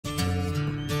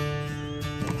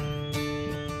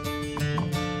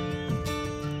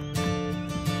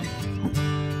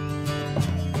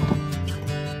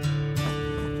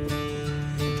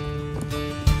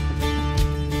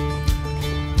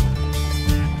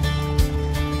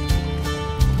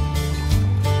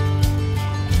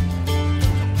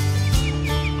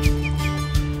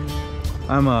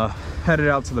I'm headed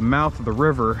out to the mouth of the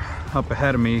river up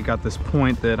ahead of me. Got this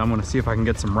point that I'm gonna see if I can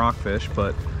get some rockfish,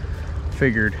 but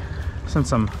figured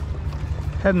since I'm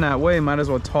heading that way, might as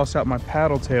well toss out my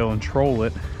paddle tail and troll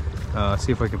it.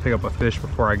 See if I can pick up a fish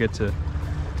before I get to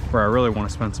where I really want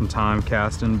to spend some time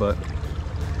casting. But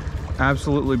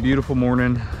absolutely beautiful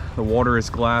morning. The water is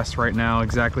glass right now,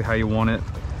 exactly how you want it.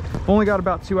 Only got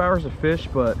about 2 hours of fish,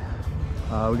 but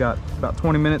we got about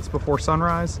 20 minutes before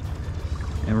sunrise,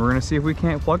 and we're gonna see if we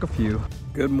can't pluck a few.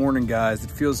 Good morning, guys. It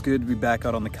feels good to be back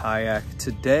out on the kayak.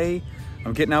 Today,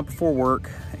 I'm getting out before work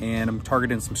and I'm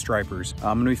targeting some stripers.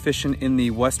 I'm gonna be fishing in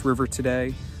the West River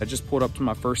today. I just pulled up to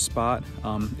my first spot.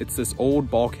 It's this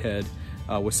old bulkhead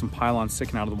with some pylons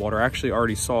sticking out of the water. I actually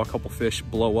already saw a couple fish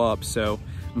blow up, so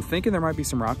I'm thinking there might be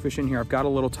some rockfish in here. I've got a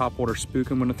little topwater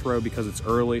spook I'm gonna throw because it's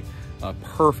early.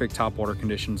 Perfect topwater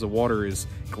conditions. The water is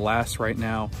glass right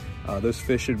now. Those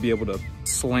fish should be able to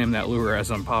slam that lure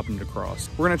as I'm popping it across.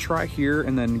 We're gonna try here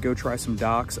and then go try some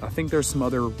docks. I think there's some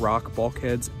other rock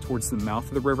bulkheads towards the mouth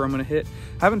of the river I'm gonna hit.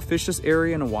 I haven't fished this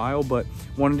area in a while, but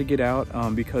wanted to get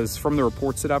out because from the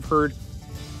reports that I've heard,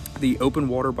 the open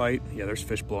water bite, yeah, there's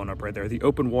fish blowing up right there. The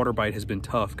open water bite has been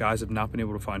tough. Guys have not been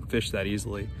able to find fish that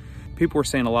easily. People were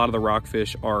saying a lot of the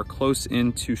rockfish are close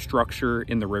into structure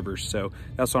in the rivers, so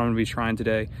that's what I'm gonna be trying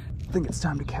today. I think it's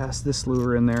time to cast this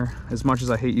lure in there. As much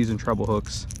as I hate using treble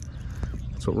hooks,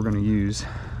 that's what we're gonna use.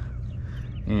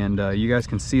 And you guys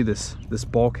can see this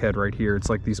bulkhead right here. It's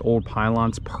like these old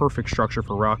pylons, perfect structure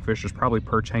for rockfish. There's probably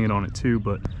perch hanging on it too,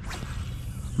 but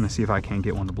I'm gonna see if I can't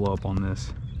get one to blow up on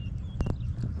this.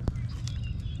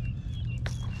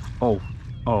 Oh.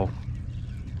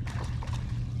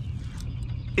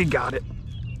 It got it.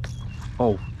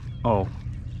 Oh.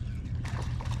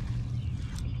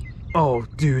 Oh,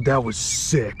 dude, that was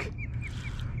sick.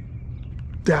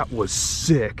 That was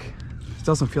sick. It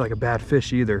doesn't feel like a bad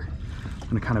fish either. I'm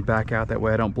gonna kind of back out that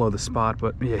way I don't blow the spot,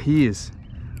 but yeah, he is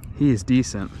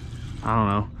decent. I don't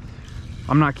know.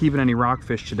 I'm not keeping any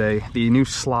rockfish today. The new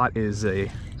slot is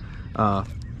a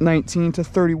 19 to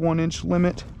 31 inch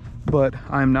limit, but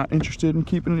I'm not interested in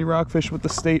keeping any rockfish with the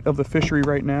state of the fishery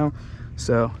right now.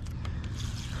 So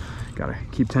gotta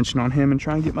keep tension on him and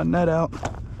try and get my net out.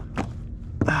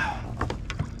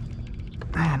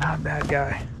 Man, not a bad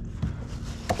guy.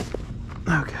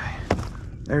 Okay,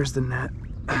 there's the net.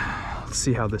 Let's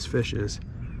see how this fish is.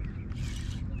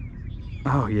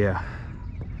 Oh yeah,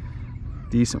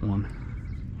 decent one.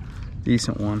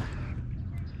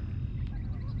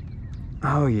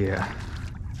 Oh yeah.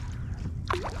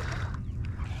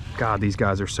 God, these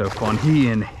guys are so fun. He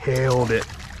inhaled it.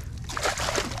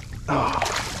 Oh.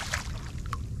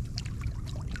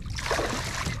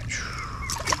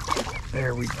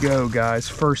 There we go, guys.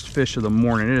 First fish of the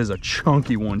morning. It is a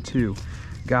chunky one too.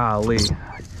 Golly.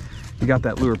 He got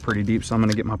that lure pretty deep, so I'm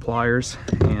gonna get my pliers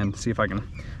and see if I can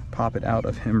pop it out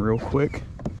of him real quick.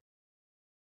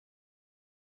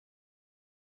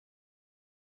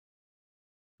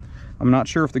 I'm not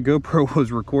sure if the GoPro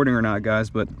was recording or not, guys,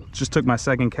 but just took my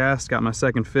second cast, got my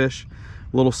second fish.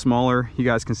 A little smaller. You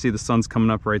guys can see the sun's coming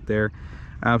up right there.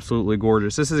 Absolutely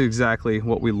gorgeous. This is exactly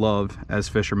what we love as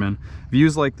fishermen.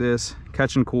 Views like this,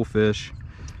 catching cool fish,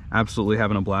 absolutely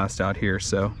having a blast out here.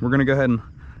 So we're gonna go ahead and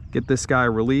get this guy a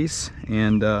release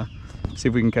and see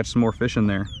if we can catch some more fish in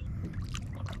there.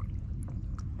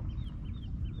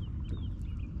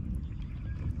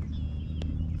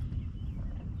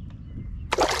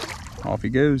 Off he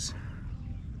goes.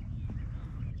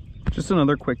 Just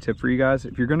another quick tip for you guys.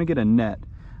 If you're gonna get a net,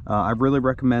 I really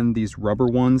recommend these rubber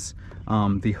ones.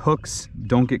 The hooks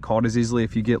don't get caught as easily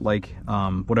if you get like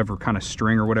whatever kind of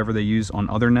string or whatever they use on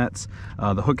other nets.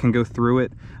 The hook can go through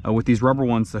it. With these rubber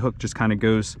ones, the hook just kind of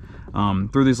goes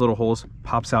through these little holes,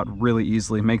 pops out really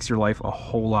easily, makes your life a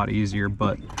whole lot easier.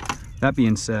 But that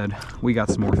being said, we got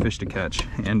some more fish to catch,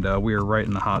 and we are right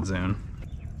in the hot zone.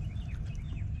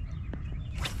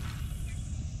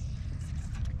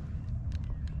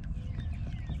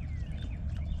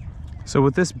 So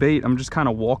with this bait, I'm just kind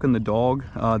of walking the dog.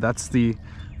 That's the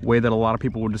way that a lot of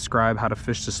people would describe how to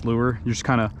fish this lure. You're just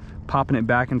kind of popping it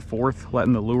back and forth,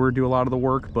 letting the lure do a lot of the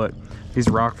work. But these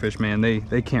rockfish, man,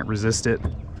 they can't resist it.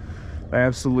 I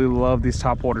absolutely love these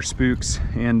topwater spooks,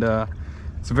 and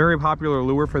it's a very popular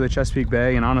lure for the Chesapeake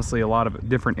Bay and honestly a lot of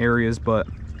different areas. But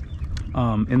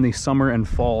in the summer and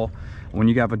fall, when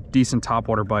you have a decent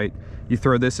topwater bite, you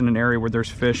throw this in an area where there's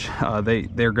fish,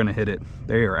 they're gonna hit it.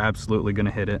 They are absolutely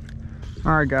gonna hit it.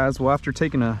 All right, guys, well, after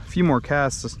taking a few more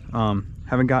casts,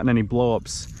 haven't gotten any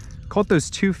blow-ups. Caught those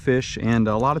 2 fish, and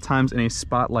a lot of times in a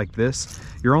spot like this,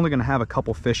 you're only gonna have a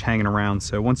couple fish hanging around.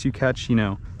 So once you catch, you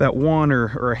know, that one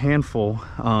or a handful,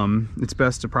 it's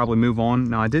best to probably move on.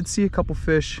 Now I did see a couple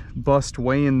fish bust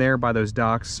way in there by those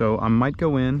docks, so I might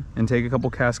go in and take a couple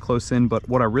casts close in, but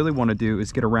what I really wanna do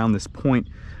is get around this point.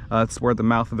 It's where the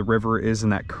mouth of the river is,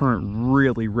 and that current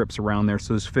really rips around there.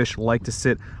 So those fish like to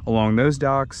sit along those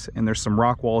docks, and there's some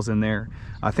rock walls in there.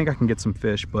 I think I can get some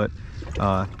fish, but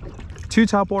 2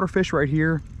 topwater fish right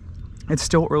here. It's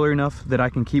still early enough that I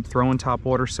can keep throwing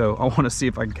topwater, so I want to see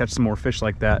if I can catch some more fish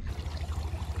like that.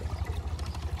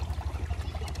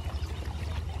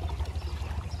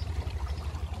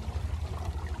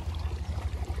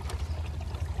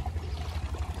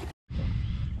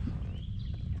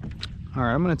 All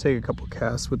right, I'm gonna take a couple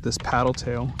casts with this paddle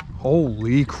tail.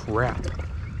 Holy crap.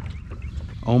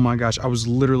 Oh my gosh, I was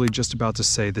literally just about to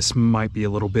say this might be a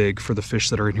little big for the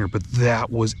fish that are in here, but that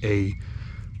was a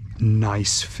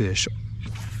nice fish.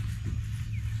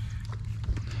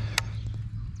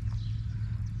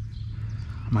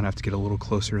 I might have to get a little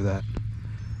closer to that.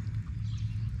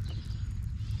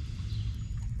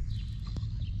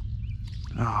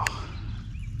 Oh,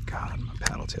 God, my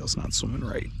paddle tail's not swimming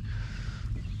right.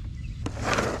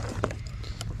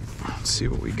 Let's see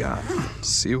what we got. Let's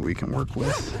see what we can work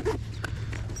with.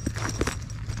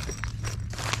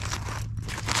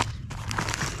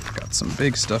 Got some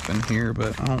big stuff in here,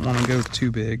 but I don't want to go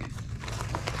too big.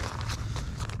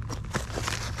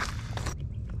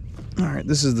 All right,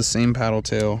 this is the same paddle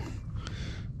tail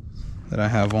that I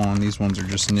have on. These ones are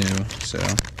just new, so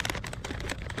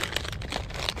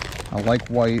I like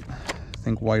white. I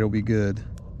think white will be good.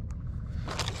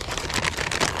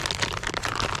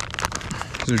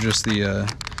 These are just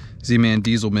the Z-Man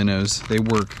diesel minnows. They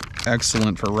work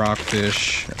excellent for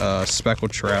rockfish,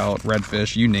 speckled trout,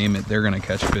 redfish, you name it, they're gonna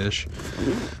catch fish.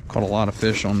 Caught a lot of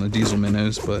fish on the diesel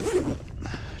minnows, but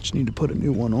I just need to put a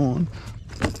new one on.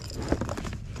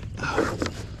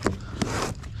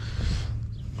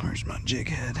 Where's my jig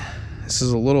head? This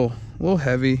is a little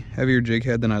heavier jig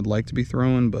head than I'd like to be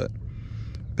throwing, but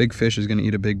big fish is gonna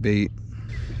eat a big bait.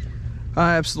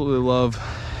 I absolutely love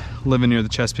living near the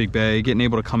Chesapeake Bay, getting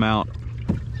able to come out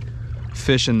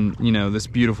fishing, you know, this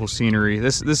beautiful scenery.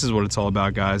 This is what it's all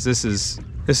about, guys. This is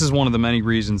one of the many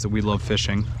reasons that we love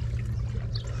fishing.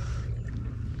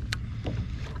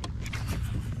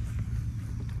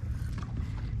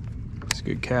 It's a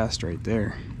good cast right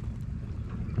there.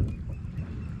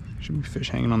 Should be fish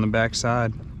hanging on the back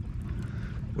side,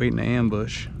 waiting to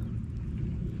ambush.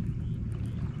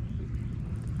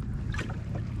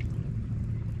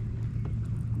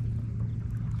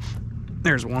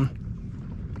 There's one.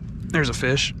 There's a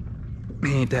fish.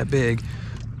 He ain't that big,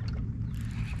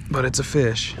 but it's a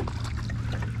fish.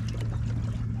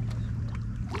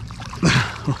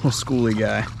 Little schooly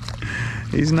guy.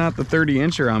 He's not the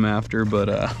 30-incher I'm after,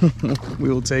 but we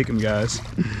will take him, guys.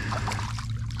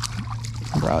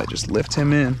 Probably just lift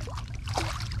him in.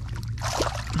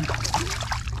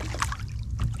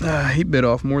 He bit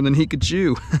off more than he could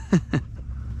chew.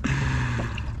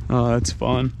 Oh, that's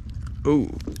fun.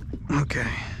 Ooh. Okay.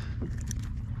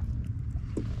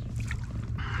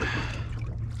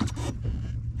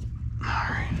 All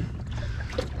right.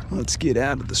 Let's get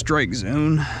out of the strike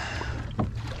zone.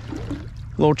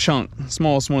 Little chunk,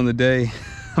 smallest one of the day.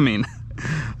 I mean,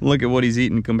 look at what he's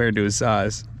eating compared to his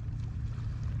size.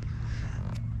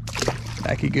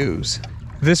 Back he goes.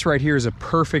 This right here is a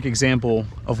perfect example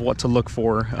of what to look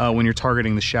for when you're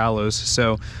targeting the shallows.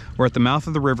 So we're at the mouth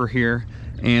of the river here,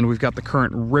 and we've got the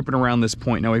current ripping around this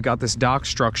point. Now we've got this dock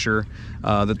structure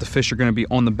that the fish are gonna be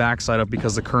on the backside of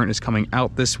because the current is coming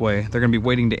out this way. They're gonna be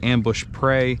waiting to ambush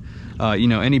prey. You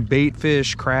know, any bait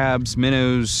fish, crabs,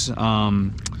 minnows,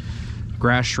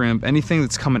 grass shrimp, anything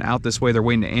that's coming out this way, they're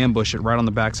waiting to ambush it right on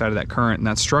the backside of that current. And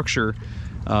that structure,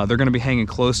 they're gonna be hanging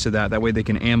close to that. That way they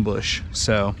can ambush.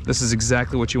 So this is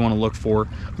exactly what you wanna look for.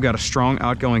 We've got a strong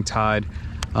outgoing tide.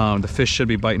 The fish should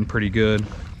be biting pretty good.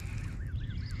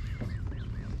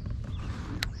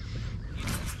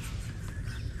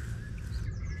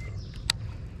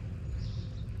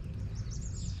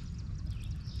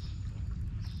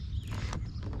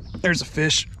 There's a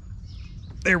fish.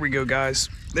 There we go, guys.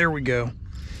 There we go.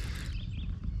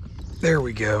 There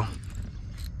we go.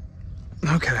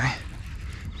 Okay.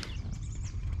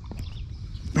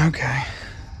 Okay.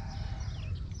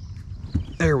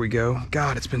 There we go.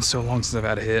 God, it's been so long since I've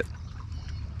had a hit.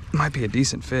 Might be a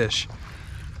decent fish.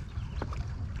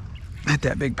 Hit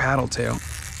that big paddle tail.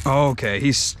 Okay,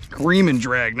 he's screaming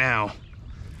drag now.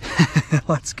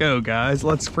 Let's go, guys.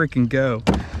 Let's freaking go.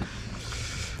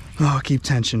 Oh, keep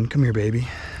tension. Come here, baby.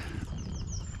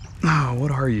 Oh,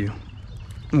 what are you?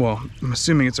 Well, I'm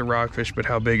assuming it's a rockfish, but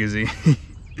how big is he?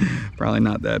 Probably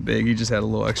not that big. He just had a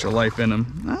little extra life in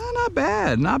him. Not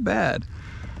bad, not bad.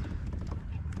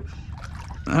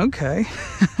 Okay.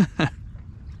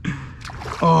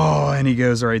 Oh, and he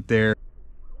goes right there.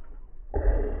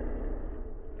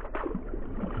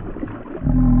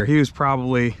 He was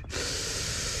probably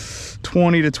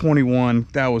 20 to 21.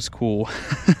 That was cool.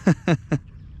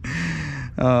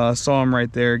 Saw him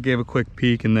right there, gave a quick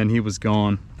peek, and then he was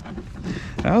gone.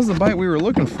 That was the bite we were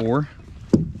looking for.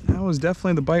 That was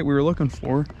definitely the bite we were looking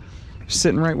for.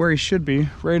 Sitting right where he should be,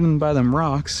 right in by them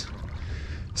rocks.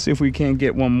 See if we can't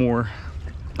get one more.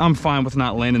 I'm fine with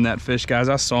not landing that fish, guys.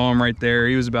 I saw him right there.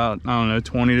 He was about, I don't know,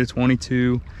 20 to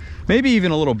 22, maybe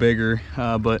even a little bigger,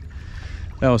 but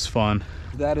that was fun.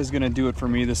 That is gonna do it for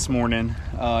me this morning.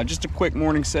 Just a quick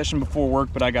morning session before work,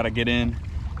 but I gotta get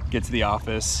to the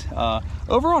office.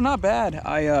 Overall, not bad.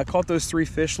 I caught those 3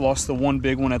 fish, lost the one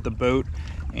big one at the boat,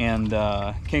 and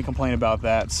can't complain about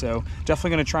that. So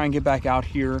definitely gonna try and get back out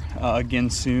here again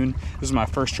soon. This is my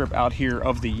first trip out here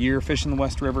of the year fishing the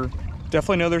West River.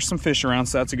 Definitely know there's some fish around,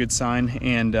 so that's a good sign,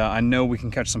 and I know we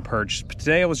can catch some perch. But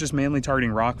today I was just mainly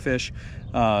targeting rockfish.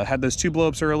 Had those 2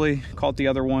 blowups early, caught the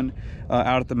other one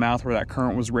out at the mouth where that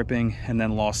current was ripping, and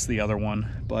then lost the other one.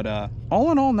 But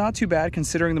all in all, not too bad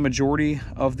considering the majority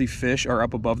of the fish are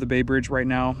up above the Bay Bridge right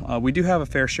now. We do have a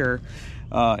fair share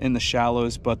in the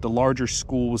shallows, but the larger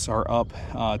schools are up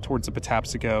towards the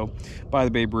Patapsco by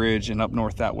the Bay Bridge and up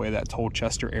north that way, that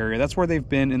Tolchester area. That's where they've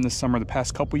been in the summer the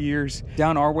past couple years.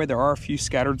 Down our way, there are a few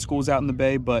scattered schools out in the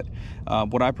bay, but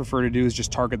what I prefer to do is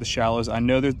just target the shallows. I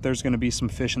know that there's going to be some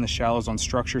fish in the shallows on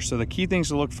structure, so the key things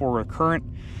to look for are current,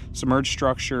 submerged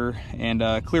structure, and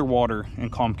clear water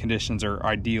and calm conditions are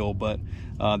ideal, but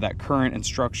that current and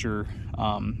structure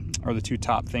are the 2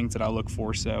 top things that I look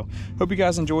for. So hope you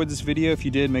guys enjoyed this video. If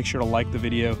you did, make sure to like the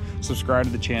video, subscribe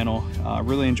to the channel.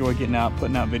 Really enjoy getting out,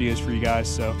 putting out videos for you guys.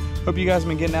 So hope you guys have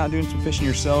been getting out and doing some fishing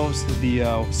yourselves.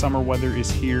 The summer weather is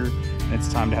here and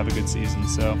it's time to have a good season.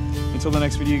 So until the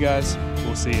next video, guys,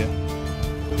 we'll see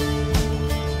you.